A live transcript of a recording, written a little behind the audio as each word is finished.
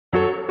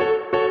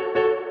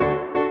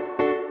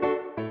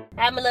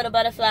I'm a little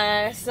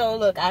butterfly. So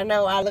look, I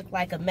know I look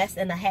like a mess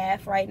and a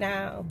half right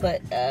now,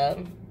 but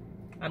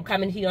I'm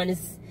coming to you on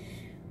this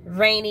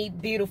rainy,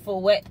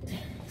 beautiful, wet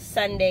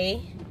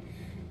Sunday.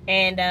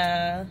 And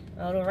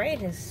oh, the rain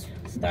has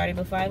started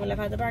before I even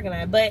left out the parking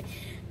lot. But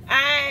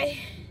I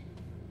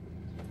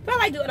felt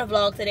like doing a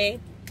vlog today.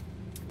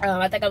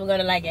 I think I'm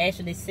gonna like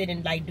actually sit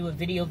and like do a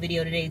video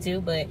today too.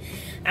 But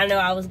I know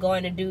I was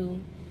going to do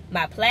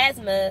my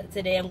plasma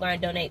today. I'm going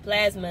to donate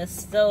plasma,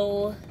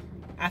 so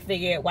I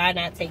figured why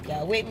not take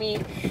y'all with me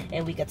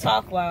and we could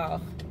talk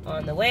while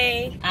on the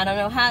way. I don't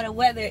know how the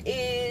weather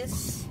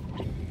is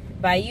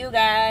by you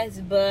guys,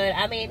 but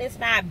I mean, it's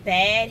not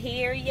bad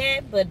here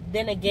yet. But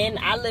then again,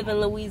 I live in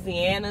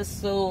Louisiana,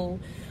 so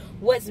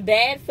what's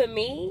bad for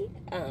me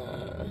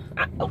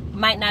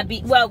might not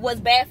be, well,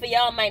 what's bad for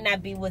y'all might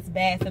not be what's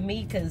bad for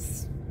me,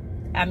 because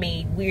I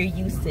mean, we're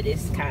used to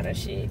this kind of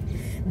shit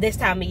this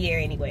time of year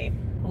anyway.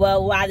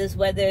 Well, while this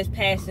weather is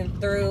passing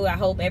through, I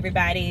hope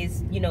everybody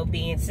is, you know,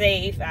 being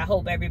safe. I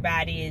hope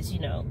everybody is, you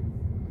know,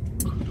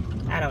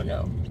 I don't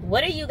know.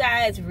 What are you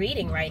guys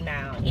reading right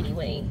now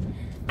anyway?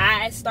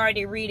 I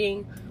started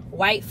reading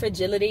White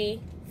Fragility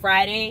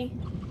Friday.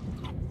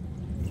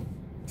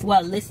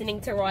 Well, listening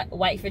to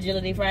White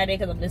Fragility Friday,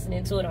 because I'm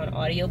listening to it on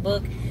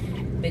audiobook,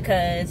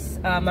 because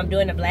I'm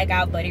doing a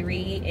blackout buddy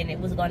read, and it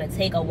was going to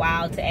take a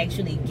while to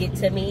actually get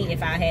to me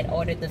if I had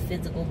ordered the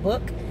physical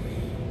book.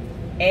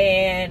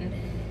 And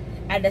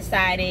I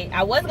decided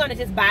I was going to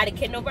just buy the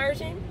Kindle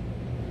version,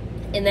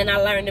 and then I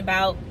learned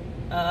about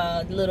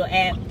the little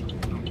app,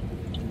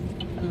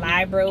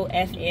 Libro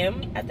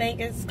FM, I think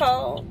it's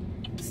called.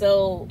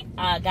 So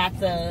I got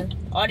the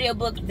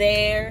audiobook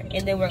there,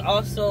 and then we're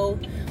also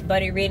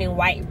buddy reading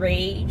White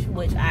Rage,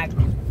 which I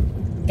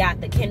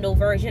got the Kindle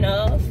version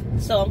of.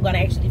 So I'm going to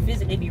actually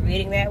physically be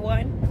reading that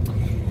one.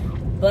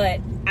 But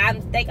I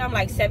think I'm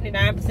like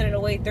 79% of the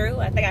way through.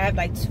 I think I have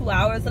like 2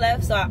 hours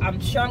left. So I'm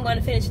sure I'm going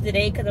to finish it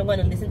today, because I'm going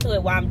to listen to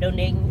it while I'm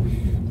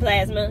donating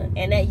plasma.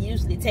 And that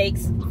usually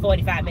takes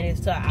 45 minutes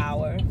to an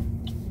hour.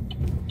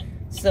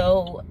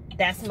 So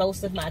that's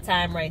most of my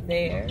time right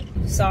there.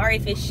 Sorry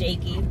if it's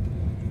shaky.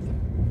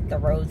 The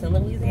roads in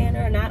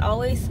Louisiana are not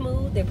always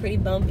smooth. They're pretty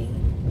bumpy,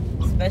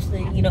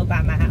 especially, you know,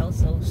 by my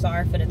house. So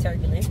sorry for the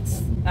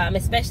turbulence.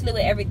 Especially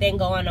with everything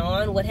going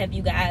on. What have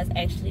you guys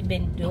actually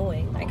been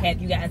doing? Like,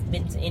 have you guys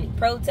been to any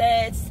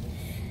protests?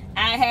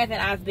 I haven't.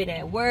 I've been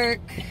at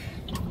work,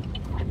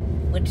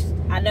 which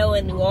I know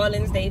in New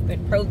Orleans they've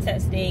been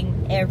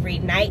protesting every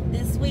night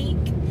this week.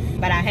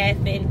 But I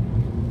have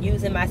been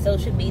using my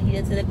social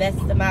media to the best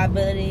of my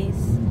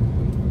abilities.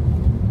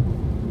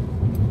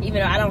 Even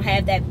though I don't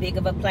have that big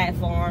of a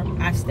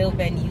platform, I've still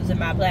been using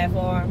my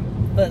platform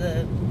for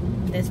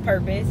this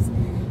purpose.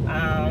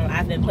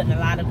 I've been putting a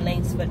lot of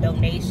links for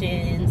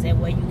donations,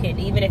 and where you can,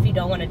 even if you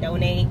don't want to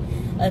donate,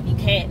 if you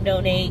can't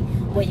donate,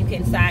 where you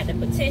can sign the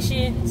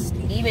petitions,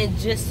 even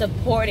just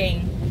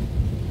supporting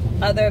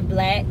other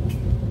black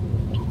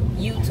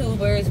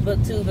YouTubers,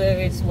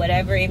 booktubers,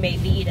 whatever it may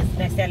be. It doesn't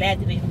necessarily have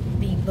to be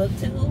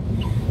booktube,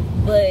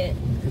 but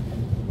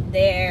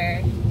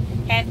there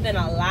have been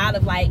a lot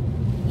of, like,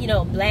 you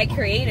know, black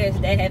creators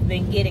that have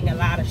been getting a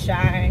lot of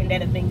shine,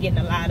 that have been getting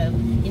a lot of,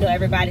 you know,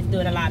 everybody's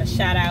doing a lot of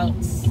shout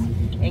outs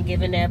and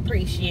giving their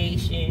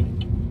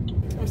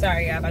appreciation. I'm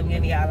sorry, y'all, I'm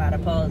giving y'all a lot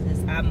of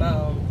pauses. I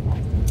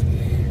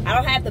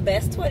don't have the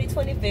best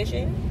 20/20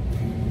 vision,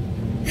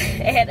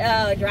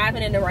 and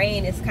driving in the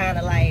rain is kind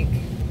of like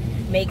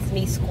makes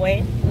me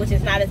squint, which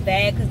is not as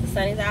bad because the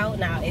sun is out.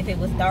 Now, if it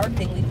was dark,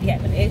 then we'd be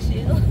having an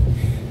issue,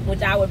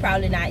 which I would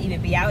probably not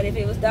even be out if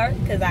it was dark,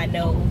 because I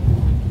know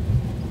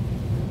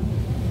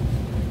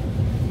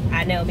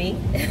me.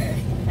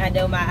 I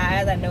know my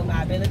eyes, I know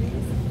my abilities.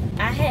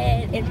 I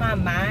had in my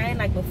mind,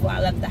 like before I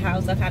left the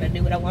house, I kind of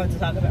knew what I wanted to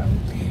talk about.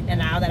 And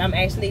now that I'm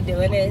actually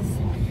doing this,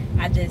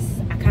 I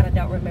kind of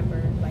don't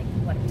remember like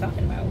what I'm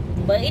talking about.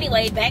 But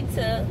anyway, back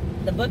to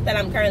the book that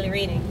I'm currently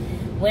reading.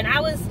 When I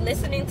was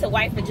listening to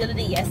White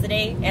Fragility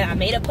yesterday, and I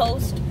made a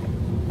post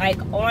like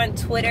on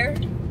Twitter.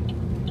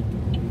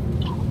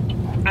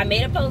 I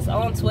made a post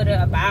on Twitter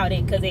about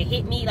it, because it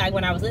hit me like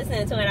when I was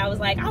listening to it. I was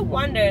like, I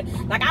wonder,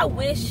 like, I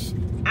wish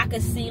I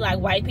could see like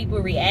white people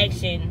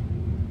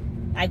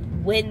reaction like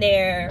when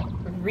they're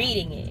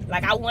reading it.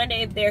 Like, I wonder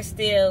if they're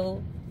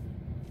still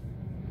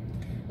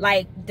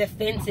like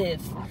defensive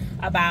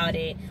about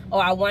it,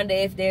 or I wonder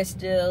if they're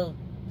still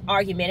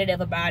argumentative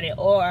about it,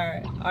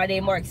 or are they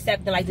more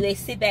accepting? Like, do they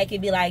sit back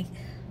and be like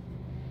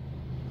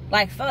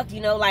fuck, you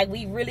know, like,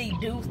 we really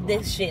do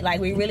this shit, like,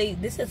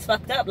 this is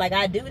fucked up, like,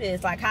 I do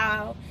this, like,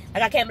 how,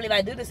 like, I can't believe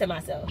I do this to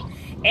myself.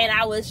 And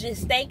I was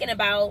just thinking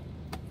about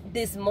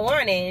this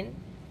morning,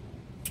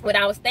 when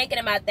I was thinking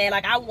about that,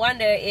 like, I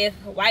wonder if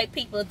white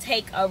people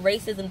take a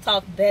racism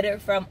talk better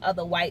from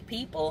other white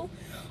people,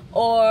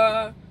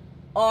 or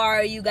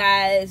are you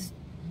guys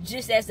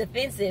just as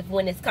offensive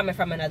when it's coming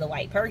from another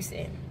white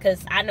person?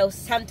 Because I know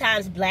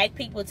sometimes black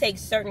people take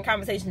certain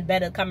conversations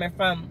better coming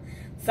from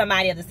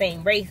somebody of the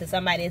same race or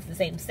somebody that's the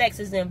same sex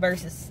as them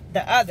versus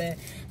the other.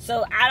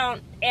 So I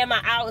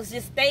was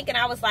just thinking,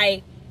 I was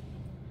like,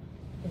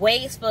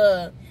 ways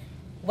for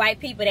white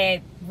people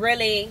that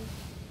really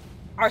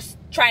are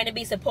trying to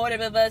be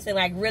supportive of us and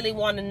like really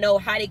want to know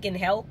how they can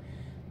help.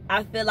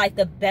 I feel like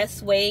the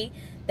best way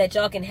that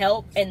y'all can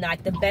help and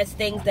like the best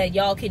things that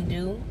y'all can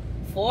do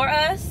for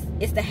us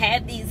is to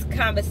have these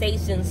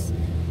conversations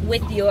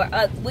with your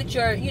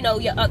you know,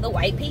 your other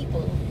white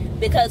people.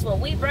 Because when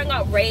we bring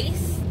up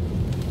race,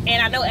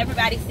 and I know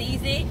everybody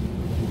sees it,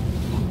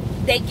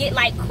 they get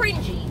like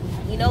cringy,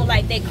 you know,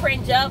 like they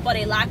cringe up or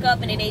they lock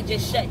up and then they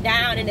just shut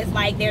down, and it's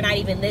like they're not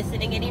even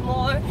listening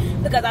anymore.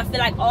 Because I feel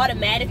like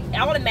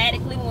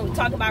automatically when we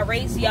talk about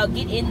race, y'all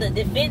get in the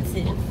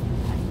defensive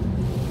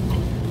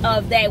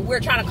of that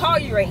we're trying to call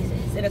you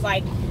racist. And it's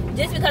like,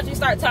 just because we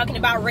start talking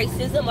about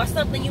racism or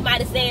something you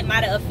might have said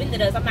might have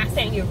offended us, I'm not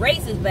saying you're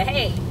racist, but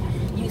hey,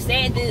 you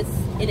said this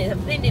and it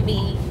offended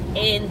me,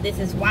 and this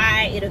is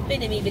why it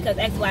offended me because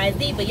X, Y, and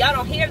Z. But y'all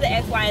don't hear the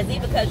X, Y, and Z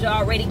because you're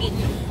already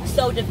getting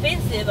so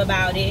defensive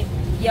about it.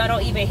 Y'all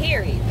don't even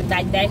hear it.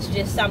 Like, that's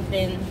just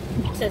something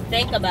to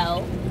think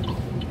about.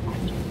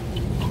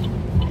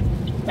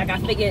 Like, I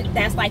figured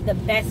that's like the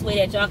best way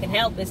that y'all can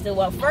help is to,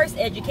 well, first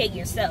educate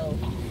yourself.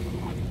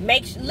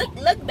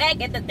 Look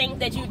back at the things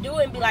that you do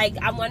and be like,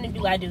 I wonder,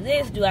 do I do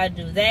this? Do I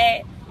do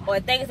that? Or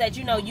things that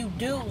you know you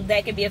do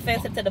that can be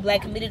offensive to the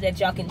black community that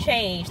y'all can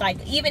change.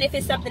 Like, even if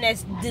it's something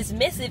that's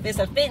dismissive, it's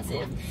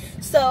offensive.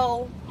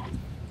 So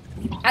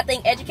I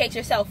think educate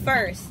yourself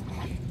first,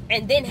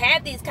 and then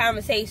have these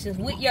conversations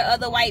with your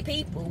other white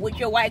people, with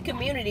your white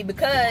community.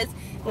 Because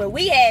when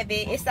we have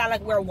it, it sounds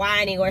like we're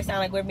whining or it sounds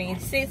like we're being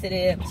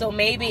sensitive. So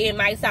maybe it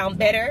might sound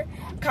better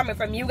coming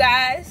from you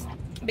guys,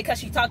 because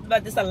she talked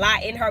about this a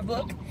lot in her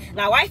book.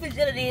 Now, White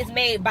Fragility is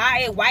made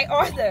by a white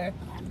author,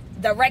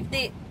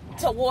 directed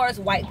towards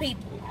white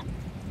people,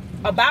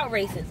 about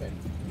racism.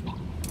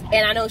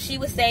 And I know she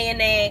was saying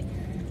that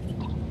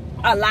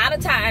a lot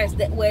of times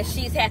that where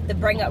she's had to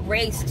bring up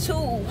race to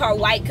her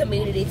white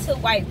community, to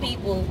white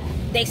people,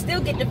 they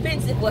still get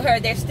defensive with her.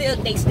 They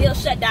still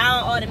shut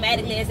down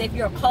automatically as if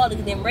you're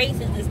calling them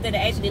racist, instead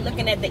of actually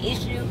looking at the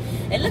issue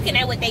and looking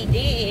at what they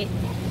did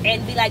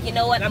and be like, you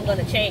know what, I'm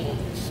going to change.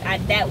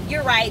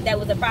 You're right, that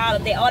was a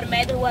problem. They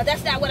automatically, well,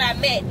 that's not what I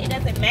meant. It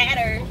doesn't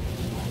matter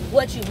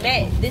what you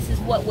meant. This is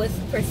what was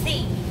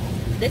perceived.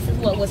 This is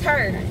what was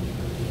heard.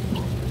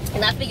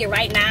 And I figure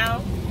right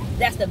now,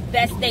 that's the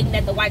best thing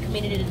that the white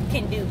community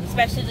can do,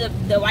 especially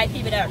the white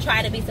people that are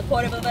trying to be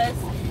supportive of us.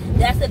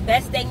 That's the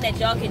best thing that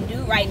y'all can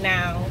do right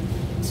now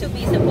to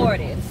be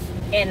supportive.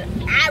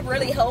 And I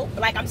really hope,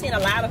 like, I'm seeing a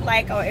lot of,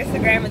 like, on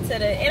Instagram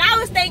and I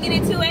was thinking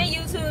it too, and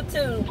YouTube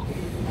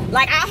too.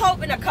 Like, I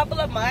hope in a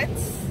couple of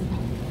months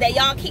that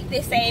y'all keep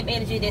this same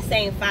energy, this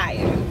same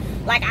fire.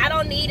 Like, I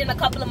don't need in a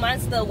couple of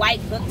months the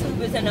white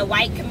booktubers and the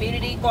white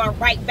community going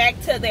right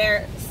back to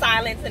their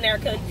silence and their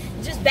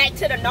just back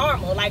to the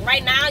normal. Like,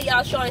 right now,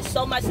 y'all showing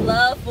so much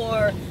love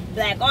for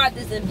black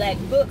authors and black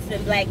books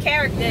and black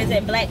characters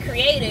and black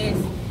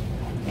creators.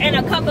 In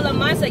a couple of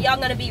months, are y'all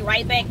going to be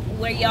right back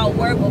where y'all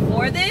were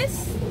before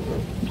this?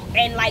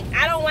 And, like,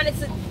 I don't want it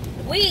to...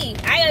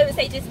 I always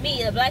say just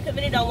me, the black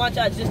community don't want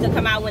y'all just to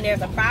come out when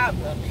there's a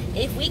problem.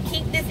 If we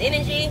keep this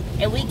energy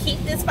and we keep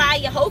this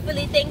fire,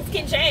 hopefully things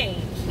can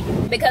change.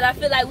 Because I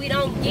feel like we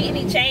don't get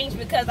any change,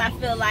 because I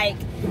feel like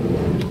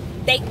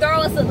they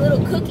throw us a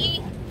little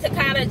cookie to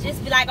kind of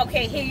just be like,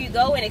 okay, here you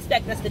go, and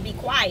expect us to be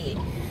quiet.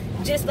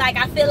 Just like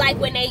I feel like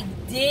when they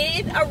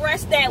did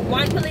arrest that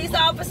one police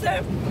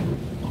officer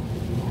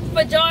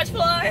for George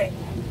Floyd,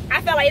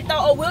 I felt like they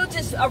thought, oh, we'll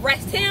just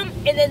arrest him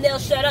and then they'll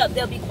shut up.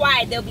 They'll be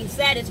quiet. They'll be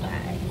satisfied.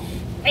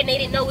 And they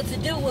didn't know what to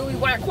do when we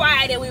weren't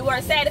quiet and we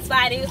weren't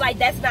satisfied. It was like,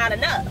 that's not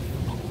enough.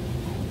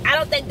 I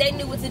don't think they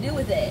knew what to do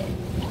with that.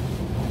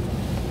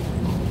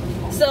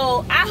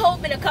 So I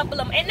hope in a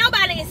couple of... And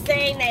nobody is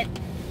saying that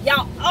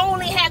y'all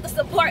only have to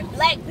support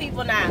black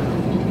people now.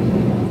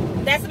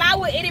 That's not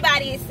what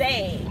anybody is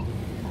saying.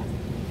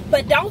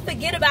 But don't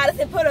forget about us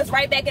and put us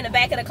right back in the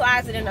back of the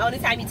closet, and the only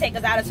time you take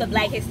us out is for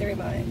Black History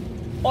Month.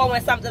 Or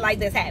when something like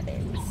this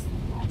happens.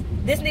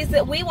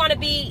 We want to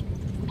be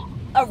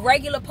a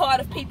regular part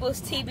of people's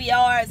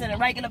TBRs and a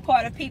regular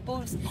part of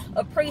people's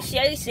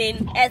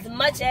appreciation, as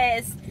much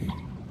as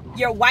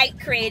your white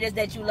creators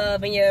that you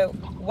love and your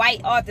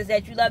white authors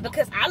that you love.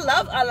 Because I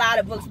love a lot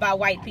of books by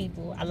white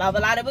people. I love a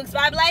lot of books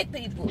by black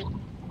people.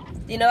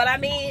 You know what I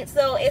mean?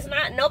 So it's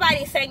not,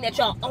 nobody's saying that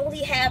y'all only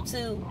have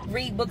to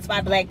read books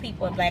by black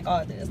people and black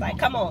authors. Like,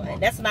 come on.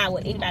 That's not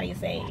what anybody is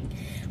saying.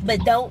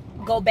 But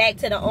don't go back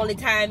to the only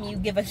time you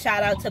give a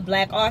shout out to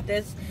black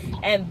authors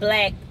and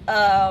black,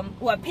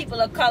 people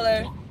of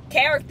color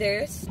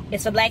characters.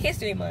 It's for Black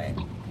History Month.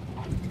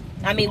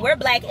 I mean, we're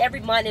black every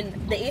month,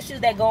 and the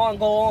issues that go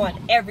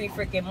on every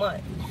freaking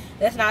month.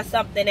 That's not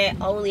something that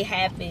only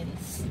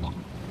happens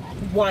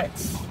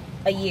once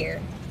a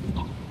year.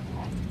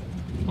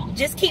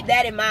 Just keep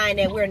that in mind,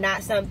 that we're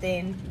not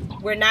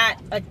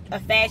a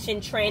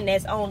fashion trend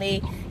that's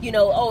only, you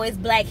know, oh, it's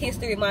Black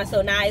History Month,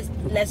 so now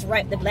let's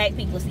rep the black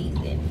people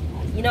season.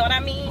 You know what I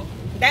mean?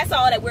 That's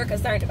all that we're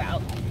concerned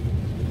about.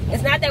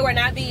 It's not that we're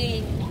not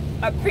being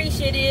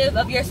appreciative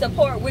of your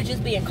support. We're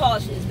just being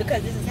cautious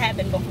because this has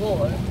happened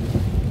before,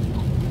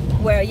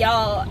 where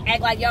y'all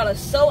act like y'all are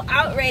so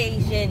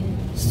outraged and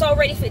so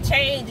ready for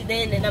change, and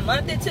then in a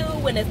month or two,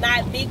 when it's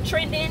not big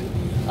trending,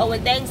 or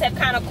when things have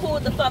kind of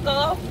cooled the fuck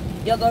off,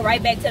 you'll go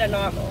right back to the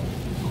normal.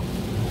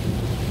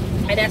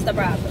 And that's the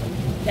problem.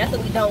 That's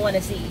what we don't want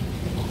to see.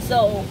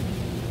 So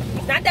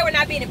it's not that we're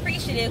not being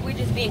appreciative, we're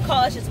just being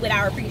cautious with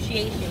our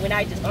appreciation. We're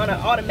not just gonna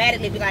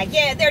automatically be like,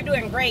 yeah, they're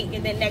doing great,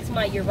 and then next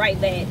month you're right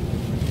back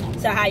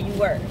to how you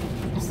were.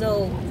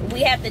 So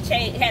we have to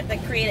change, have to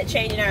create a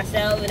change in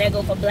ourselves, and that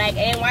go for black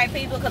and white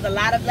people, because a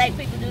lot of black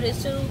people do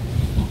this too,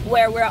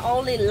 where we're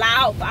only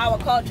loud for our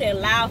culture and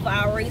loud for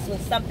our race when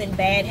something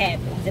bad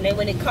happens, and then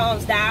when it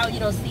calms down, you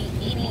don't see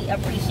any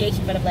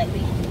appreciation for the black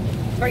people,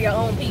 for your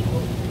own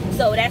people.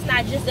 So that's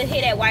not just a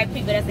hit at white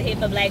people, that's a hit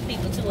for black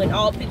people too, and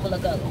all people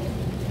of color.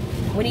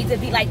 We need to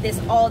be like this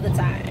all the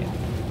time.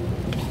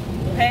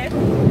 Okay?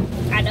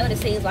 I know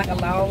this seems like a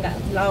long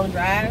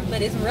drive,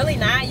 but it's really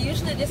not.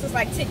 Usually this is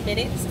like 10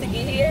 minutes to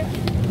get here,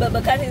 but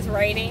because it's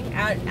raining,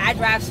 I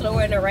drive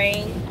slower in the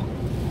rain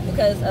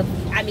because of,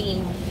 I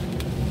mean,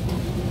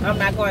 I'm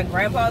not going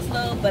grandpa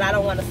slow, but I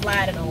don't want to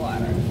slide in the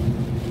water.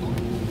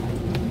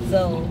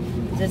 So,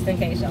 just in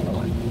case y'all are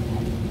wondering.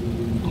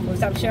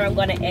 Which I'm sure I'm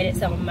going to edit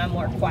some of my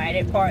more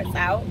quieted parts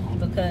out,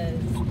 because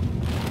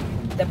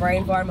the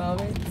brain fart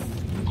moments.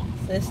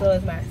 So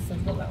it's not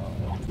super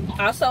long.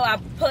 Also, I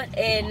put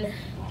in,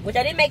 which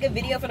I didn't make a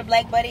video for the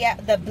blackout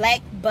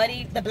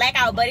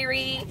buddy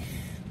read,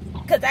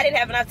 because I didn't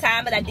have enough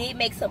time, but I did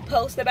make some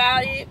posts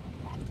about it.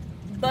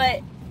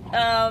 But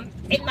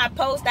in my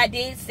post, I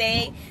did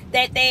say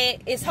that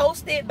it's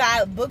hosted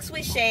by Books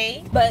with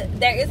Shay, but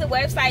there is a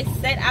website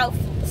set up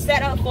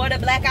for the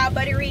blackout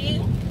buddy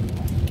read,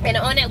 and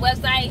on that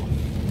website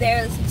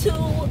there's two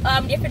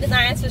different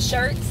designs for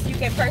shirts. You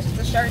can purchase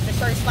a shirt. The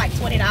shirt's like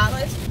 $20.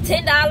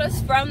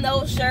 $10 from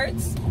those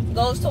shirts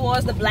goes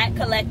towards the Black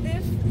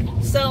Collective.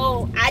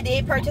 So I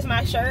did purchase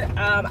my shirt.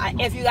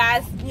 If you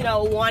guys, you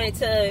know, wanted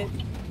to,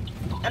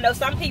 I know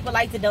some people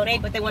like to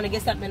donate, but they want to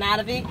get something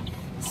out of it.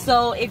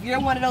 So if you're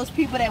one of those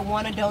people that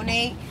want to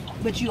donate,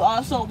 but you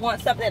also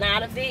want something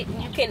out of it,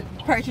 you can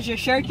purchase your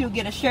shirt. You'll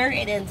get a shirt,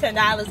 and then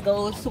 $10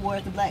 goes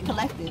towards the Black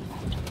Collective.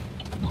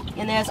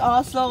 And there's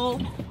also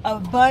a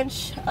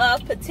bunch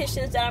of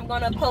petitions that I'm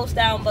going to post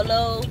down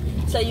below,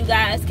 so you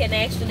guys can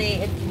actually,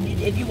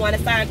 if you want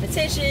to sign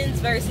petitions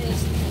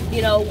versus,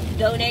 you know,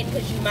 donating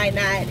because you might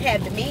not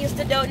have the means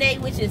to donate,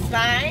 which is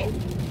fine.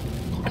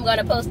 I'm going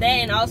to post that,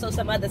 and also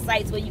some other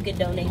sites where you can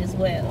donate as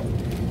well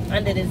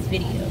under this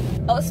video.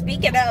 Oh,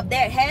 speaking of,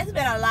 there has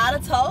been a lot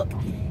of talk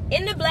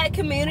in the black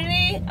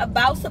community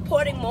about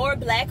supporting more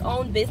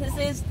black-owned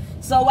businesses.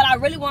 So what I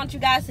really want you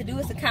guys to do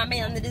is to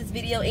comment under this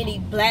video any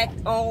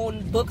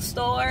black-owned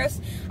bookstores.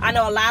 I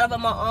know a lot of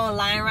them are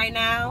online right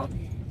now,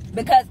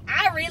 because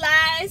I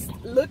realized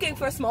looking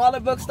for smaller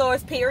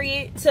bookstores,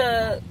 period,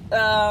 to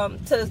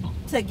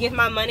give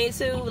my money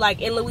to,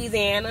 like in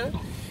Louisiana,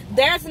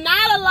 there's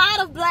not a lot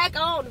of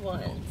black-owned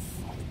ones.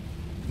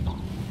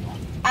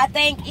 I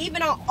think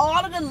even on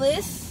all of the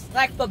lists,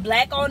 like for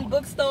black-owned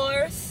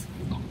bookstores,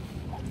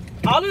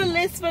 all of the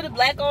lists for the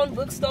black-owned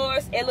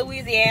bookstores in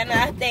Louisiana,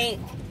 I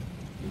think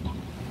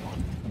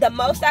the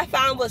most I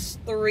found was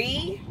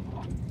 3,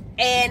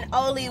 and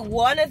only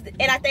one of,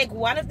 and I think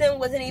one of them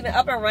wasn't even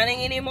up and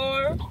running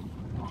anymore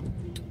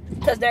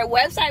because their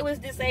website was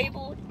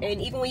disabled.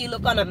 And even when you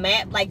look on a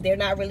map, like they're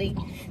not really,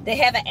 they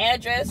have an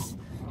address,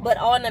 but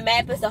on the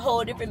map it's a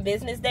whole different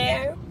business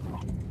there.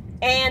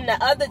 And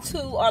the other 2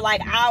 are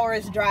like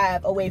hours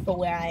drive away from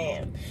where I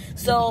am.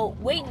 So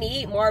we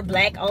need more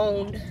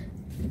black-owned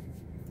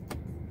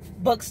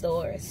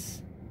bookstores.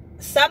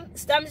 Some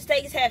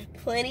states have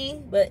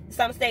plenty, but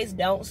some states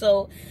don't.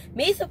 So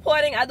me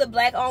supporting other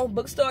black-owned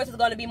bookstores is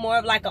going to be more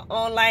of like an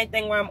online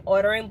thing where I'm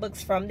ordering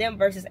books from them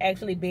versus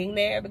actually being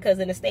there, because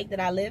in the state that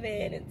I live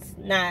in, it's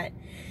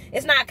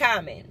not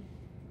common.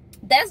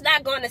 That's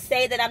not going to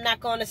say that I'm not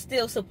going to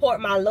still support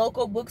my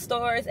local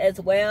bookstores as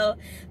well,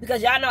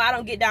 because y'all know I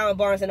don't get down with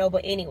Barnes & Noble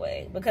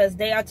anyway, because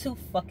they are too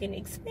fucking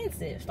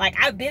expensive. Like,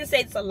 I've been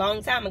saying this a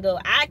long time ago.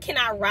 I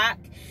cannot rock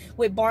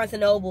with Barnes &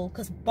 Noble,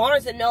 because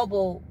Barnes &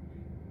 Noble,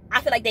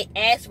 I feel like they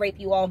ass rape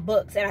you on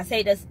books. And I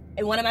say this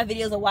in one of my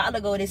videos a while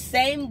ago. The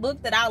same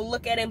book that I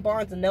look at in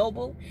Barnes &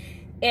 Noble,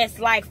 it's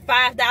like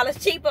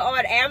 $5 cheaper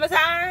on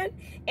Amazon,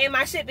 and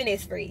my shipping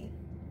is free.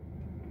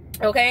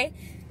 Okay?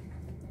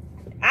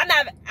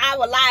 I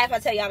would lie if I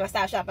tell you I'm gonna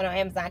stop shopping on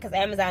Amazon, because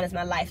Amazon is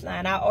my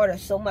lifeline. I order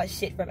so much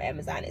shit from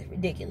Amazon, it's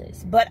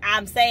ridiculous. But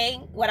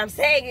what I'm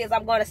saying is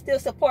I'm gonna still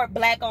support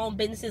black-owned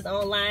businesses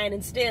online,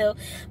 and still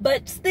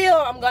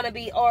I'm gonna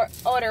be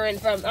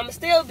I'm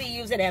still be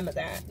using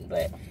Amazon.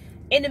 But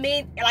in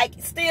the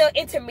still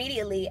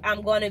intermediately,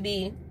 I'm gonna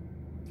be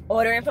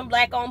ordering from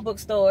black-owned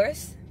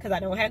bookstores, because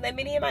I don't have that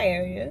many in my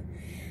area.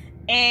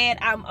 And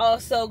I'm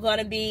also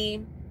gonna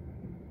be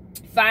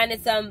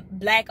finding some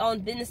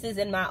black-owned businesses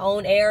in my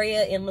own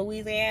area in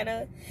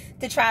Louisiana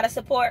to try to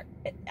support.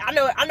 I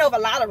know of a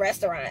lot of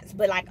restaurants,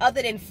 but like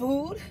other than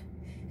food,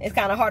 it's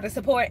kind of hard to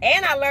support.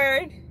 And I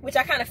learned, which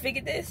I kind of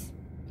figured this,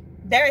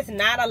 there is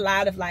not a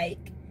lot of like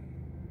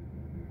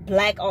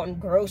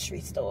black-owned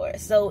grocery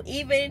stores. So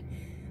even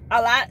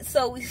a lot,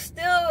 so we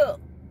still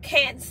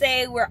can't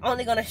say we're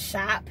only gonna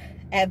shop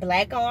at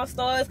black-owned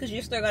stores, because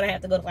you're still gonna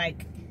have to go to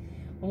like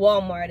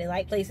Walmart and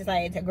like places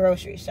like to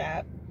grocery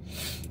shop,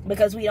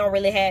 because we don't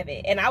really have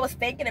it. And I was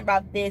thinking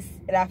about this,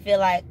 and I feel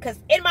like, because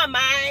in my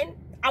mind,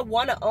 I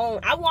want to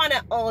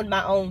own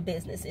my own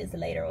businesses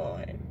later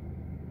on.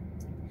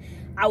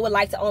 I would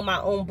like to own my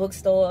own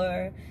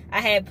bookstore. I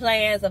had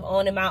plans of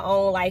owning my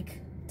own like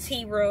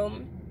tea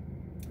room.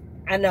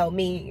 I know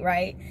me,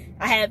 right?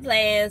 I had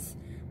plans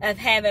of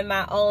having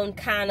my own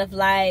kind of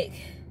like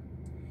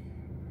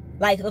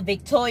a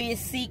Victoria's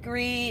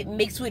Secret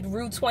mixed with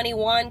Rue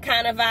 21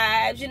 kind of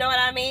vibes. You know what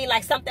I mean?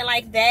 Like something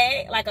like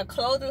that. Like a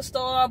clothing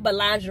store, but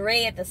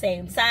lingerie at the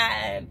same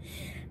time.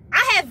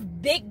 I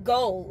have big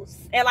goals.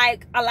 And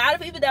like a lot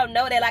of people don't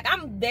know that. Like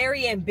I'm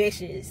very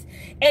ambitious.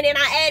 And then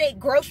I added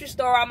grocery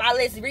store on my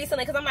list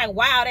recently, because I'm like,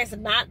 wow, there's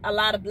not a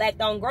lot of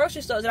black-owned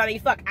grocery stores. And I mean,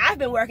 fuck, I've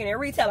been working in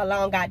retail a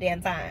long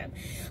goddamn time.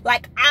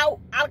 Like I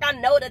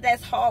know that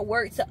that's hard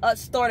work to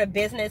start a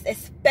business,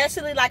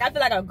 especially like I feel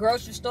like a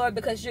grocery store,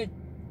 because you're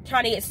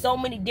trying to get so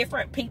many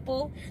different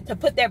people to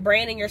put their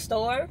brand in your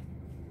store.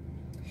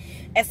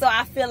 And so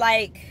I feel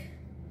like,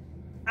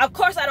 of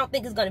course, I don't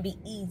think it's going to be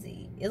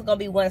easy. It's going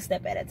to be one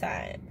step at a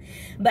time.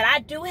 But I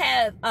do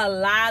have a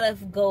lot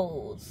of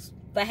goals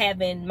for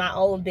having my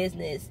own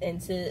business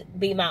and to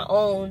be my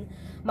own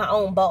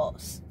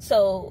boss.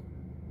 So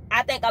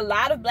I think a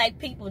lot of black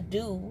people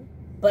do,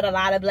 but a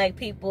lot of black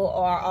people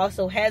are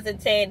also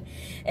hesitant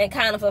and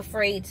kind of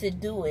afraid to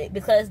do it,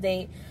 because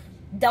they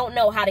don't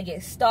know how to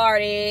get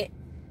started,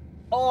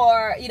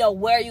 or, you know,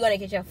 where you're going to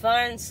get your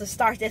funds to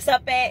start this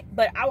up at.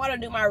 But I want to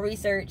do my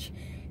research,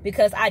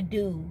 because I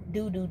do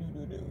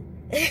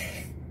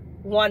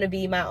want to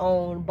be my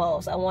own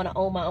boss. I want to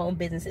own my own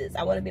businesses.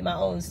 I want to be my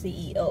own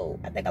CEO.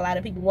 I think a lot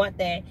of people want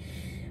that.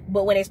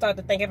 But when they start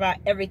to think about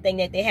everything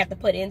that they have to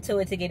put into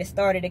it to get it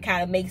started, it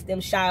kind of makes them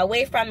shy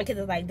away from it, because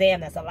it's like, damn,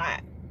 that's a lot.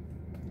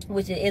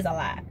 Which it is a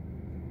lot.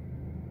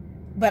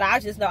 But I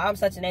just know I'm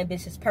such an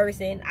ambitious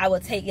person. I will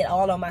take it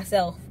all on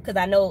myself, because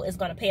I know it's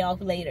going to pay off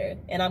later.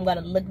 And I'm going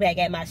to look back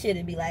at my shit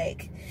and be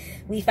like,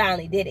 we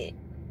finally did it.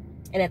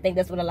 And I think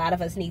that's what a lot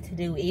of us need to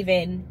do.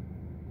 Even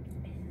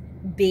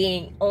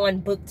being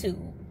on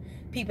BookTube,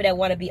 people that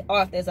want to be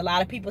authors, a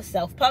lot of people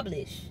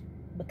self-publish,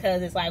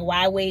 because it's like,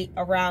 why wait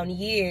around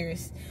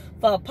years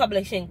for a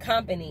publishing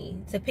company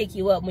to pick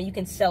you up when you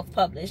can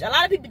self-publish? A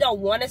lot of people don't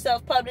want to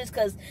self-publish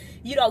because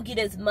you don't get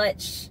as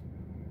much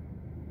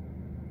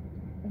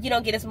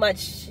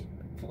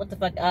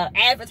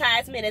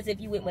advertisement as if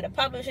you went with a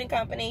publishing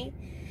company.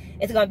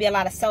 It's going to be a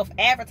lot of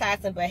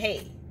self-advertising. But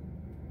hey,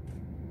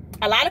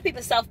 a lot of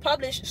people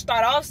self-publish,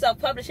 start off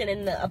self-publishing,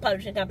 and a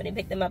publishing company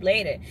pick them up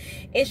later.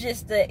 It's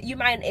just that it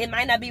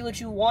might not be what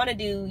you want to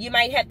do. You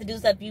might have to do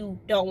stuff you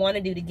don't want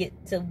to do to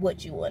get to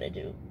what you want to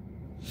do.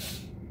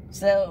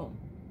 So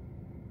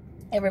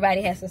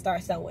everybody has to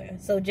start somewhere.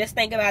 So just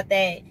think about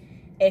that.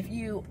 If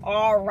you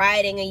are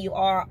writing and you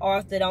are an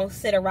author, don't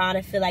sit around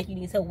and feel like you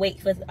need to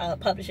wait for a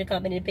publishing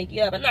company to pick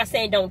you up. I'm not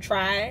saying don't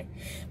try,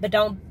 but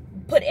don't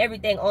put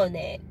everything on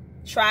that.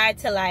 Try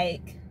to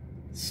like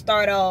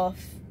start off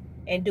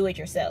and do it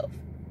yourself.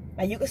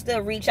 Like, you can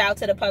still reach out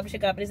to the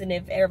publishing companies, and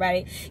if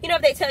everybody, you know,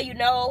 if they tell you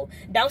no,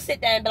 don't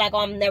sit there and be like, oh,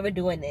 I'm never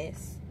doing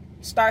this.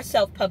 Start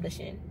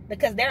self-publishing,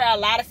 because there are a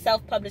lot of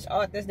self-published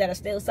authors that are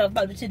still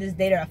self-published to this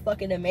day that are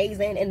fucking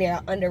amazing, and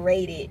they're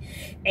underrated.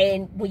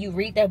 And when you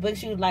read their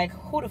books, you're like,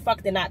 who the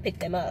fuck did not pick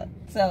them up?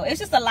 So it's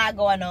just a lot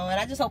going on.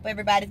 I just hope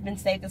everybody's been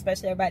safe,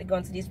 especially everybody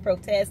going to these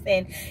protests.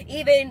 And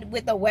even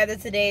with the weather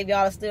today, if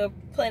y'all are still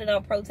planning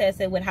on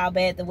protesting with how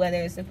bad the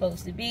weather is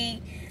supposed to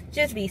be,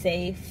 just be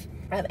safe.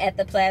 I'm at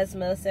the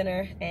plasma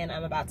center, and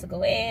I'm about to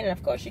go in. And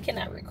of course, you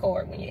cannot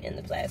record when you're in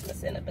the plasma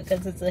center,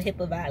 because it's a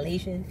HIPAA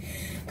violation,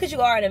 because you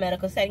are in a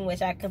medical setting,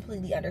 which I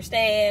completely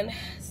understand.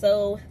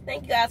 So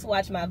thank you guys for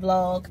watching my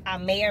vlog. I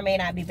may or may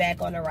not be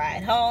back on the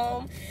ride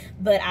home,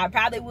 but I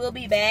probably will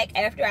be back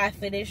after I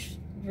finish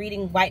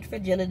reading White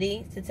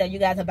Fragility to tell you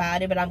guys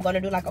about it. But I'm going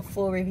to do like a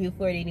full review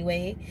for it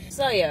anyway.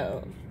 So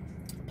yo,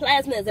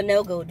 plasma is a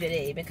no-go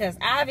today, because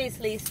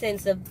obviously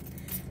since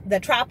the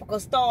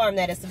tropical storm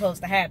that is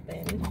supposed to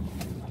happen,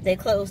 they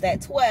closed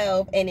at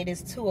 12, and it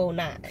is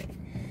 2:09,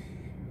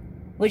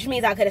 which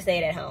means I could have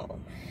stayed at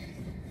home.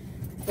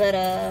 But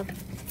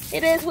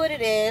it is what it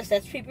is.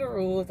 That's people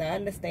rules. I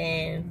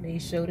understand. They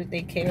show that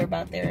they care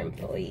about their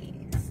employees.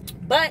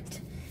 But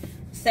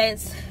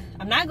since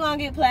I'm not gonna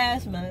get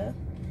plasma,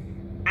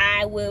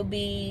 I will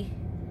be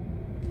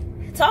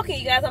talking to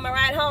you guys on my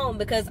ride home,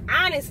 because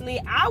honestly,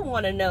 I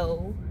want to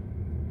know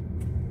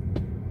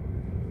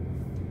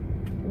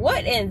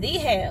what in the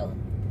hell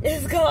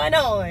is going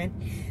on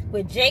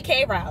with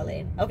J.K.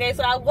 Rowling. Okay,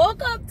 so I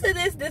woke up to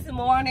this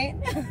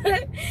morning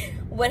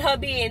with her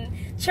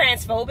being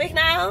transphobic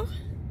now.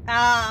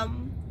 I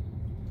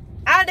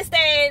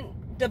understand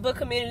the book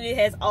community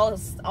has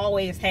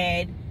always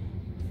had,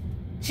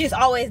 she's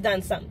always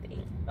done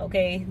something,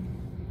 okay?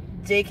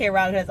 J.K.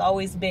 Rowling has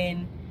always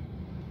been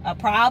a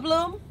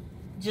problem,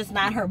 just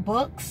not her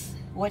books,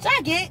 which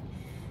I get,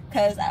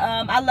 because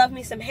I love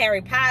me some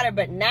Harry Potter,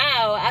 but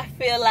now I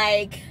feel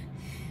like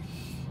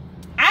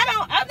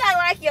I'm not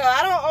like y'all.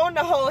 I don't own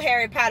the whole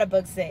Harry Potter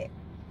book set,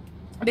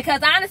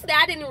 because honestly,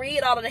 I didn't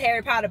read all of the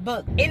Harry Potter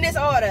books in this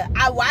order.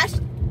 I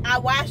watched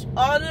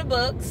all of the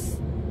books.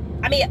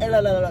 I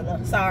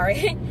mean,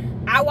 sorry.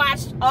 I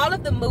watched all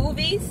of the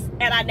movies,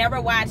 and I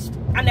never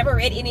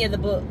read any of the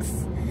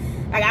books.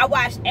 Like, I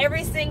watched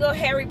every single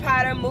Harry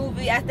Potter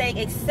movie, I think,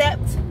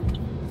 except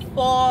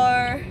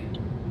for,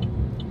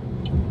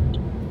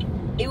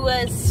 it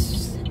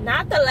was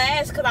not the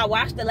last, because I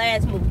watched the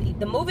last movie.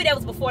 The movie that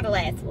was before the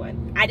last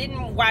one. I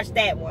didn't watch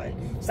that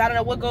one. So I don't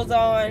know what goes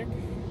on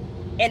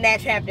in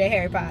that chapter of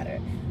Harry Potter.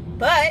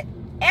 But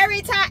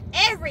every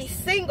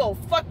single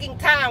fucking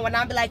time when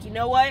I'm like, you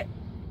know what?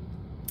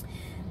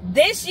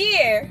 This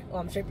year,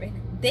 I'm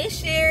tripping.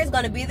 This year is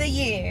going to be the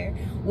year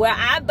where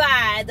I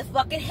buy the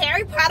fucking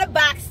Harry Potter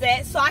box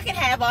set so I can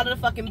have all of the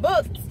fucking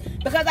books.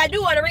 Because I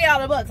do want to read all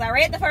the books. I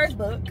read the first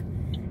book.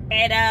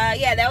 And,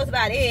 yeah, that was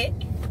about it.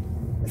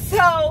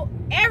 So,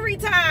 every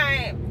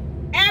time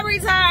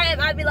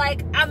I'd be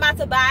like, I'm about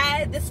to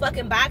buy this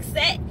fucking box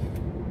set,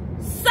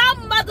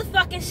 some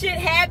motherfucking shit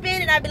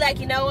happened, and I'd be like,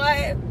 you know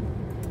what?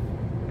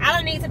 I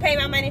don't need to pay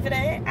my money for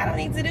that. I don't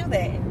need to do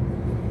that.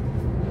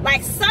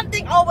 Like,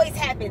 something always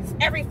happens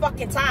every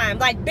fucking time.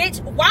 Like,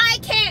 bitch, why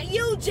can't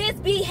you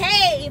just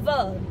behave?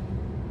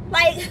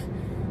 Like,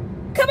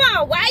 come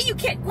on, why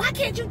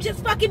can't you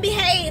just fucking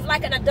behave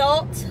like an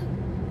adult?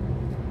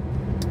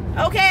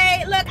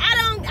 Okay, look,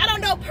 I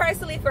don't know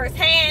personally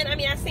firsthand. I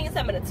mean, I've seen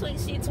some of the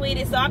tweets she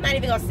tweeted, so I'm not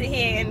even gonna sit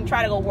here and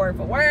try to go word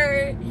for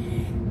word.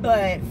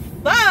 But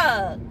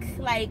fuck,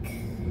 like,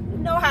 you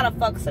know how to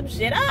fuck some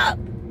shit up.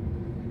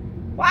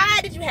 Why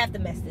did you have to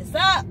mess this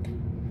up?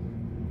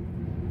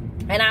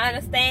 And I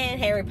understand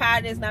Harry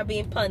Potter is not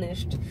being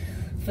punished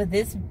for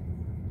this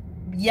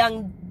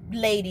young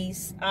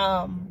lady's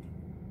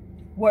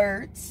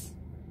words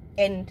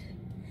and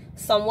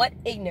somewhat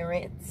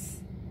ignorance.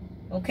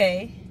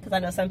 Okay? Because I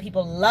know some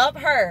people love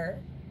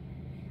her.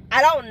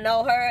 I don't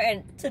know her,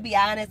 and to be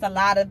honest, a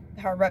lot of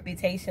her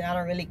reputation, I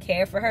don't really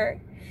care for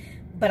her.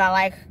 But I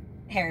like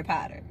Harry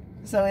Potter.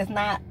 So it's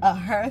not a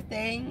her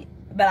thing,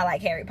 but I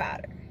like Harry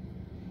Potter.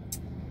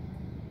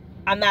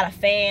 I'm not a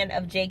fan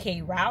of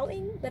J.K.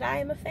 Rowling, but I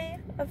am a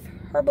fan of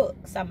her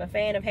books. I'm a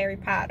fan of Harry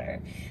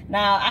Potter.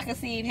 Now, I can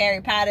see if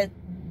Harry Potter,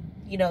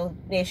 you know,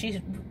 she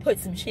put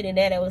some shit in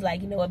there that was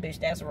like, you know what, bitch,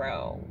 that's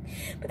wrong.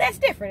 But that's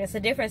different. It's a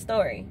different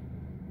story.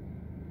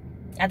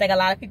 I think a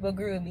lot of people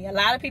agree with me. A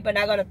lot of people are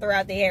not going to throw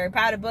out the Harry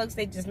Potter books.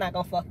 They're just not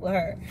going to fuck with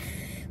her.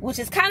 Which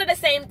is kind of the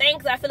same thing,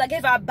 because I feel like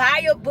if I buy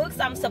your books,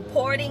 I'm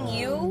supporting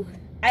you.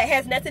 It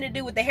has nothing to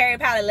do with the Harry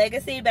Potter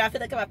legacy, but I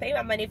feel like if I pay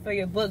my money for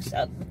your books,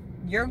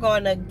 you're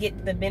going to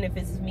get the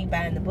benefits of me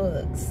buying the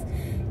books.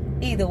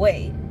 Either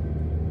way.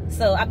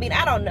 So, I mean,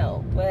 I don't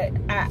know. But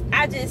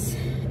I just,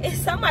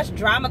 it's so much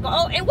drama.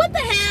 Oh, and what the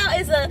hell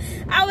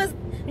is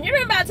you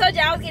remember I told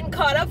you I was getting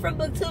caught up from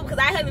BookTube because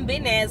I haven't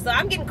been there. So,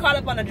 I'm getting caught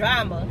up on the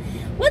drama.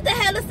 What the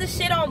hell is the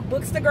shit on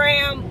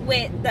Bookstagram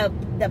with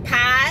the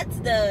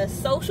pods, the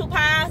social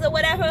pods or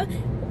whatever?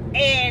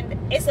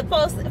 And it's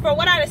supposed to, from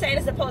what I understand,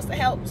 it's supposed to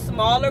help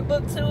smaller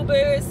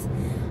booktubers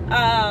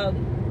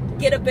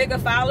get a bigger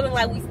following.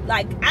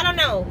 I don't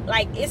know,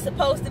 like, it's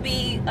supposed to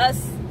be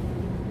us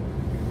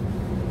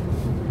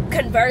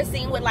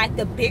conversing with like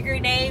the bigger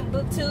name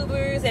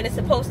booktubers, and it's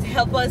supposed to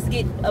help us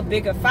get a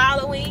bigger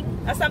following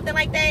or something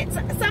like that.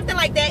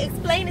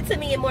 Explain it to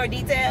me in more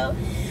detail.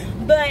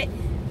 But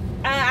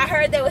I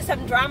heard there was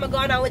some drama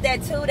going on with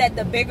that too, that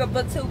the bigger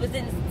booktubers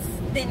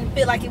didn't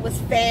feel like it was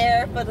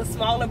fair for the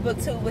smaller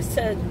booktubers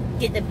to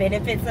get the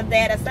benefits of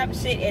that or some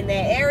shit in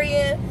that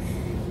area.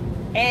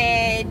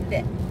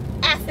 And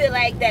I feel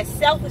like that's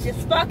selfish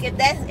as fuck if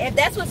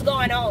that's what's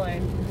going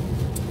on.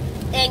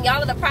 And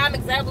y'all are the prime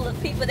example of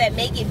people that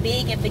make it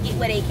big and forget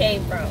where they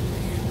came from.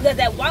 Because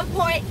at one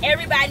point,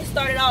 everybody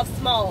started off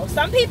small.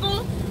 Some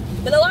people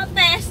blow up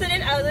faster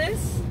than others,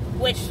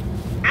 which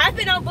I've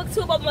been on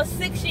BookTube almost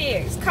 6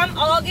 years. Come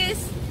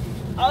August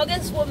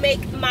will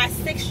make my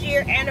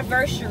 6-year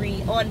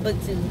anniversary on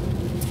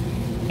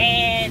BookTube.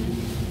 And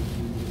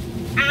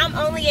I'm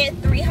only at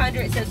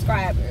 300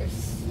 subscribers.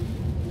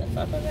 What the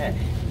fuck was that?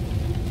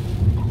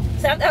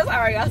 I'm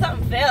sorry, y'all.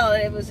 Something fell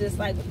and it was just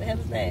like, what the hell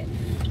is that?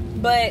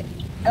 But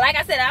like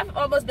I said, I've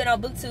almost been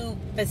on BookTube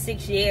for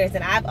 6 years,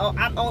 and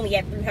I'm only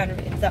at 300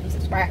 and something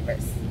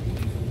subscribers.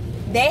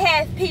 They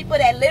have people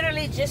that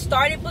literally just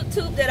started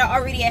BookTube that are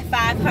already at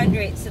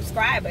 500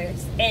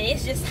 subscribers, and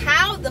it's just,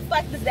 how the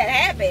fuck does that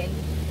happen?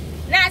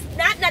 Not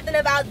nothing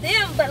about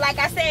them, but like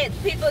I said,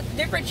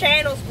 different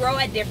channels grow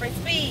at different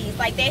speeds.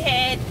 Like, they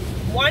had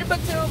one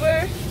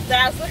booktuber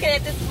that I was looking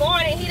at this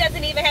morning. He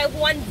doesn't even have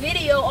one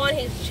video on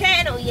his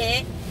channel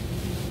yet.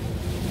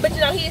 But, you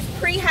know, he's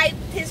pre-hyped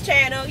his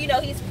channel. You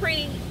know, he's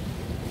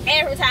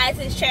pre-advertised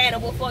his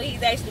channel before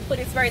he's actually put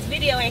his first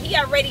video. And he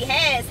already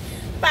has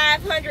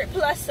 500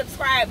 plus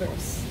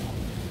subscribers.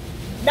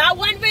 Not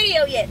one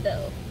video yet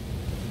though.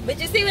 But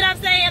you see what I'm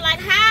saying? Like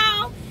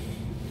how?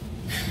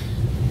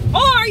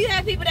 Or you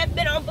have people that've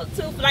been on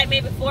BookTube for like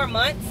maybe 4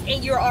 months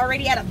and you're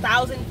already at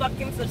 1,000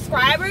 fucking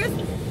subscribers.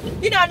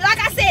 You know, like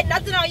I said,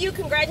 nothing on you,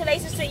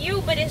 congratulations to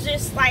you, but it's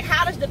just like,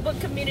 how does the book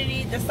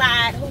community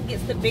decide who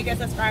gets the bigger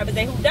subscribers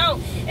and who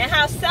don't? And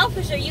how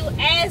selfish are you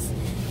as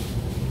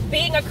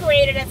being a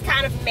creator that's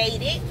kind of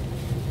made it,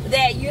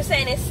 that you're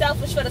saying it's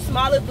selfish for the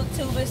smaller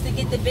booktubers to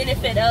get the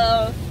benefit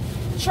of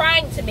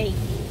trying to make it?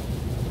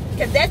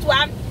 Because that's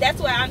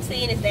what I'm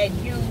seeing is that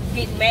you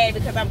getting mad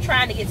because I'm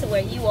trying to get to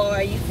where you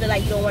are. You feel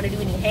like you don't want to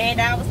do any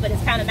handouts, but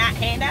it's kind of not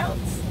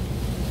handouts.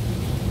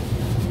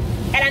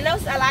 And I know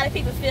a lot of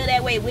people feel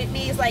that way with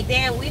me. It's like,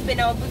 damn, we've been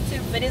on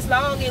BookTube for this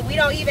long and we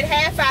don't even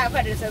have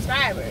 500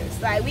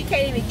 subscribers. Like, we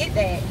can't even get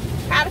that.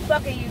 How the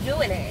fuck are you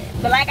doing that?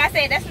 But like I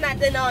said, that's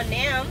nothing on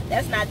them.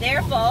 That's not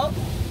their fault.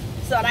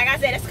 So like I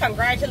said, that's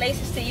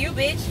congratulations to you,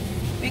 bitch.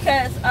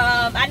 Because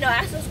I know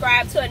I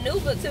subscribed to a new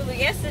booktuber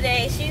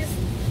yesterday.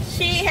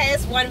 She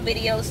has one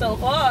video so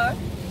far,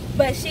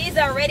 but she's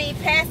already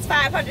past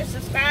 500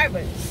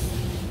 subscribers.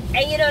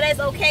 And you know, that's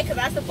okay because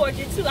I support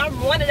you too.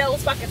 I'm one of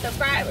those fucking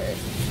subscribers.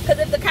 Because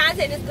if the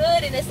content is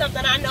good and it's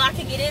something I know I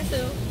can get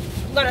into,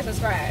 I'm going to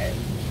subscribe.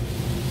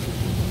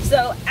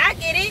 So I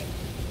get it.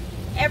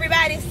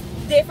 Everybody's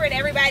different.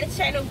 Everybody's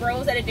channel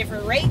grows at a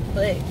different rate.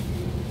 But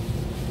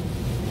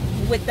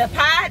with the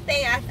pod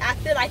thing, I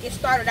feel like it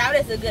started out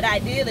as a good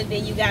idea. And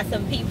then you got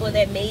some people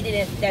that made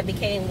it and that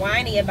became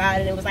whiny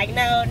about it. It was like,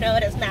 no,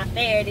 that's not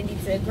fair. They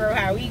need to grow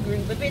how we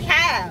grew. But bitch,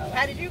 how?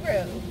 How did you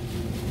grow?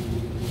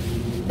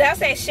 They'll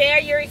say, share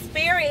your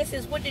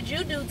experiences. What did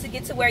you do to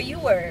get to where you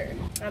were?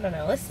 I don't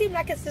know. It seems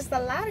like it's just a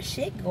lot of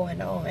shit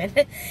going on in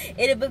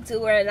a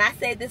BookTube. And I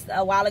said this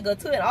a while ago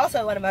too, and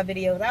also in one of my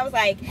videos. I was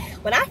like,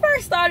 when I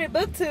first started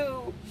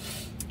BookTube,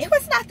 it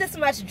was not this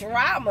much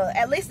drama,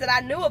 at least that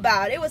I knew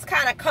about. It was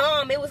kind of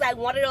calm. It was like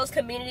one of those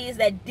communities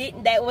that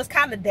was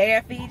kind of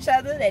there for each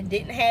other, that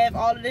didn't have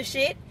all of the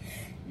shit.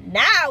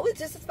 Now it's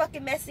just as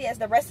fucking messy as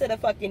the rest of the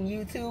fucking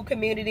YouTube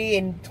community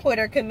and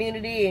Twitter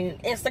community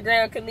and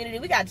Instagram community.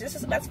 We got just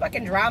as much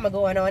fucking drama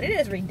going on. It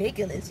is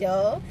ridiculous,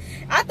 y'all.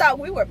 I thought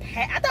we were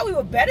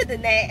better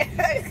than that.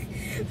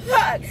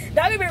 Fuck.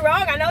 Don't get me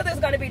wrong. I know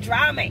there's gonna be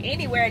drama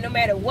anywhere, no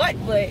matter what.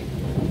 But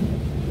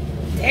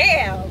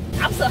damn,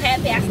 I'm so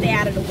happy I stay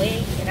out of the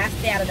way and I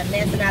stay out of the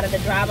mess and out of the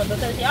drama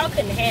because y'all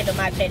couldn't handle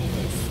my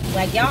pettiness.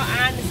 Like y'all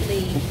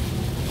honestly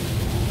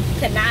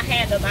could not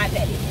handle my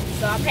pettiness.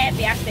 So I'm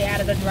happy I stay out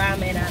of the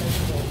drama and out of the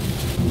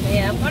school.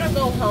 Yeah, I'm gonna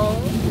go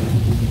home.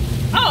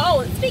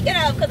 Oh, speaking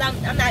of, because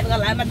I'm not even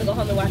gonna lie, I'm about to go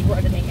home and watch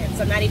World of Dance.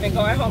 So I'm not even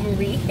going home and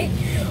read.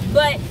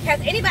 But has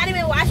anybody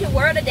been watching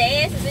World of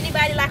Dance? Is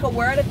anybody like a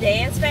World of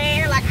Dance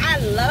fan? Like, I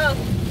love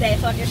that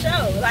fucking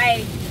show.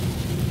 Like,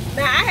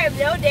 now I have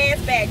no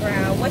dance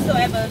background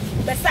whatsoever.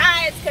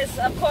 Besides, because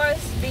of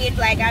course, being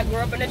black, I grew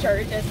up in the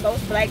church, as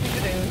most black people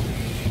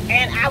do.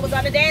 And I was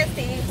on the dance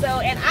team,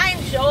 and I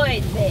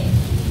enjoyed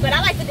that. But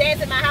I like to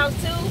dance in my house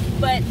too.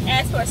 But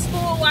as for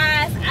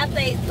school-wise, I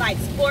play like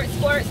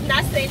sports.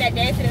 Not saying that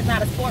dancing is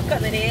not a sport,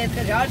 because it is,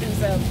 because y'all do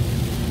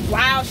some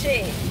wild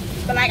shit.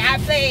 But like I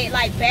played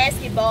like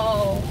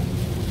basketball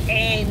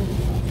and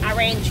I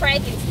ran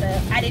track and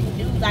stuff. I didn't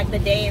do like the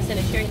dance and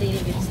the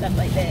cheerleading and stuff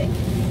like that.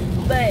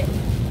 But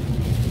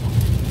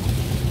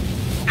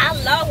I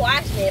love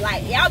watching it.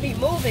 Like y'all be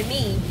moving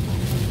me.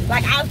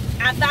 Like I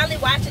finally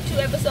watched the 2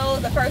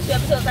 episodes, the first 2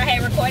 episodes I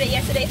had recorded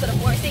yesterday for the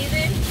 4th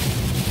season.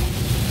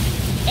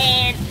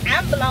 And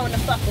I'm blown the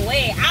fuck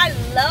away. I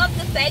love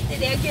the fact that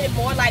they're getting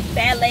more like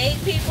ballet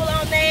people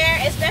on there,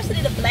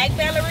 especially the black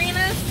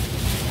ballerinas.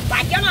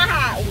 Like, y'all know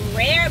how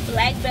rare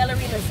black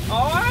ballerinas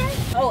are.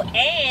 Oh,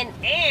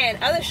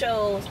 and other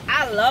shows.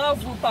 I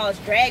love RuPaul's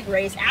Drag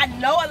Race. I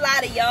know a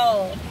lot of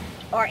y'all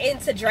are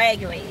into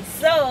Drag Race.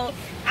 So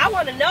I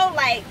want to know,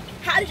 like,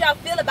 how did y'all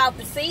feel about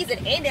the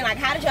season ending? Like,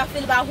 how did y'all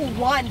feel about who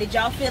won? Did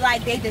y'all feel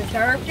like they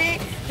deserved it?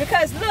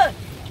 Because look,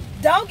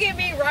 don't get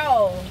me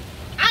wrong,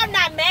 I'm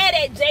not mad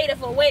at Jada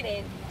for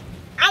winning.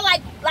 I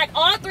like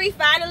all 3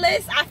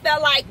 finalists, I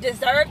felt like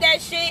deserved that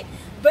shit.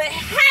 But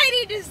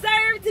Heidi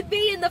deserved to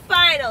be in the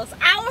finals.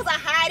 I was a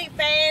Heidi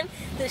fan.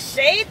 The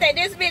shade that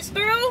this bitch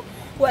threw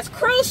was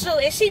crucial.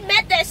 And she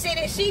met that shit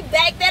and she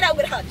backed that up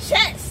with her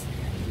chest.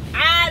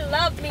 I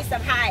loved me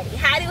some Heidi.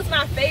 Heidi was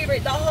my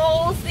favorite the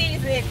whole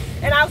season.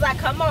 And I was like,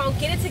 come on,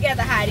 get it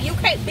together, Heidi. You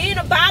can't be in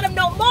the bottom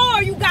no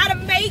more. You gotta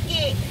make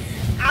it.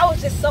 I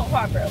was just so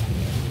heartbroken.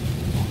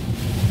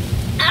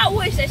 I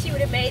wish that she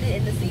would have made it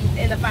in the season,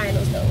 in the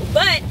finals though.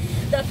 But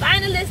the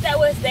finalist that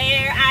was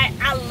there,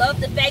 I love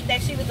the fact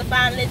that she was a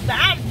finalist. But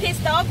I'm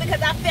pissed off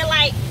because I feel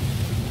like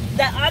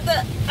the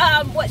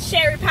other,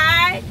 Sherry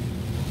Pie,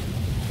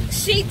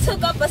 she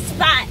took up a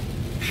spot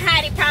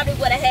Heidi probably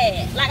would have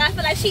had. Like, I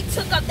feel like she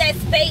took up that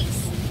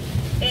space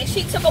and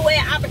she took away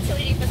an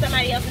opportunity for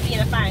somebody else to be in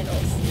the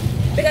finals.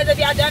 Because if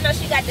y'all don't know,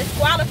 she got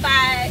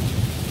disqualified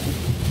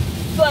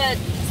for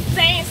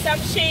saying some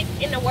shit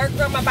in the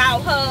workroom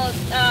about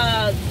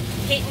her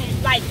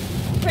getting, like,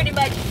 pretty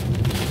much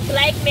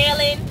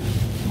blackmailing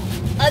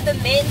other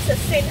men to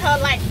send her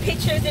like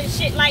pictures and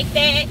shit like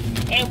that,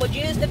 and would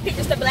use the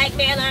pictures to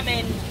blackmail them,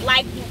 and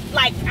like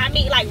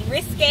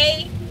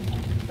risque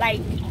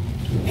like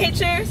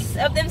pictures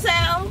of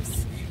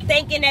themselves,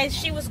 thinking that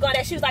she was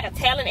like a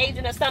talent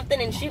agent or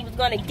something, and she was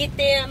gonna get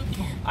them.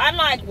 I'm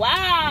like,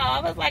 wow.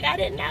 I was like, I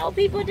didn't know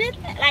people did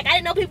that. Like, I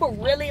didn't know people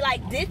really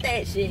like did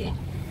that shit.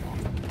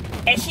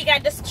 And she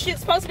was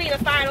supposed to be in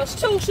the finals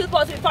too. She was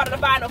supposed to be part of the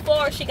final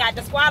four. She got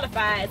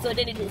disqualified. So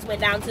then it just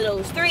went down to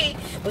those three,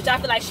 which I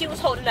feel like she was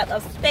holding up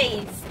a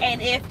space.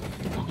 And if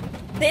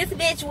this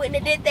bitch wouldn't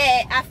have did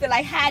that, I feel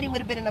like Heidi would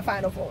have been in the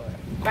final four.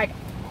 Like,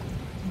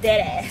 dead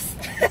ass.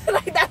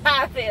 Like, that's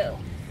how I feel.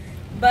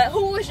 But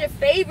who was your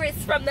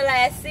favorites from the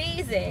last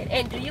season?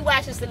 And do you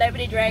watch the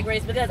Celebrity Drag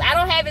Race? Because I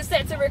don't have it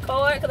set to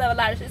record, because I have a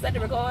lot of shit set to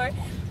record.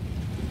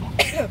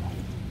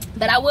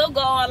 But I will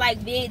go on like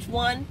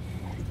VH1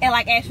 and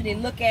like actually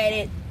look at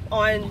it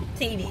on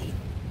TV.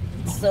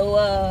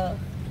 So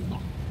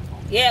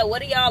yeah,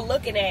 what are y'all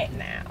looking at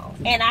now?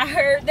 And I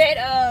heard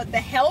that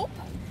The Help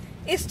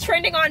is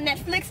trending on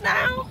Netflix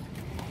now.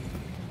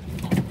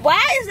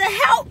 Why is The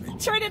Help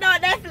trending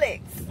on Netflix?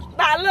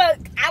 Now look,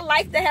 I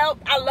like The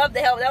Help. I love The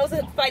Help. That was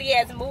a funny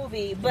ass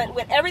movie. But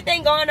with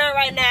everything going on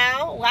right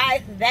now, why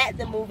is that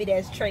the movie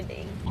that's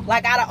trending?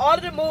 Like, out of all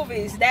of the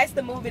movies, that's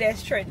the movie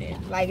that's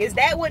trending. Like, is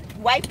that what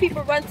white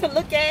people run to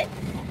look at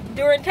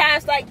during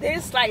times like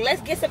this? Like,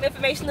 let's get some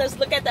information. Let's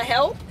look at The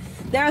Help.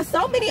 There are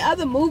so many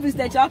other movies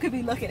that y'all could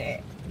be looking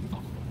at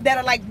that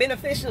are like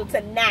beneficial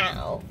to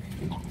now.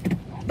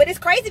 But it's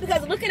crazy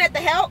because looking at The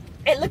Help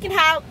and looking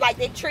how like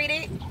they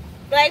treated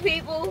black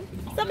people,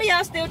 some of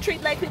y'all still treat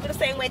black people the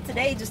same way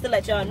today, just to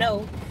let y'all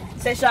know.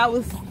 Since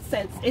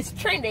it's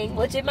trending,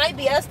 which it might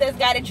be us that's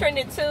got it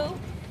trending too.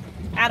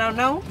 I don't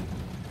know.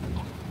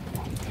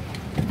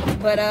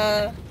 But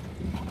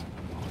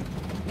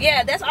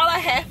yeah, that's all I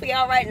have for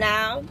y'all right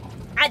now.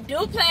 I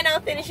do plan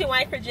on finishing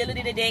White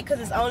Fragility today because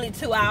it's only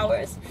 2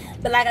 hours.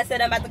 But like I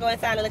said, I'm about to go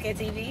inside and look at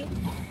TV.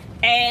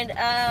 And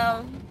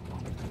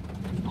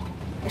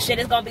shit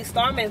is gonna be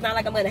storming. It's not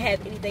like I'm gonna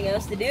have anything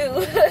else to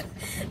do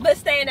but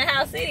stay in the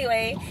house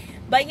anyway.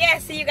 But yeah,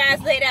 see you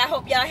guys later. I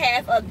hope y'all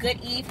have a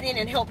good evening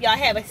and hope y'all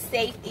have a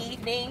safe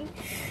evening.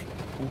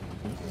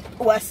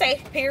 Well,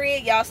 safe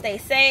period. Y'all stay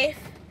safe.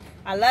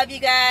 I love you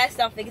guys.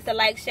 Don't forget to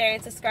like, share,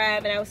 and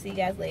subscribe. And I will see you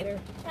guys later.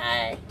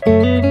 Bye.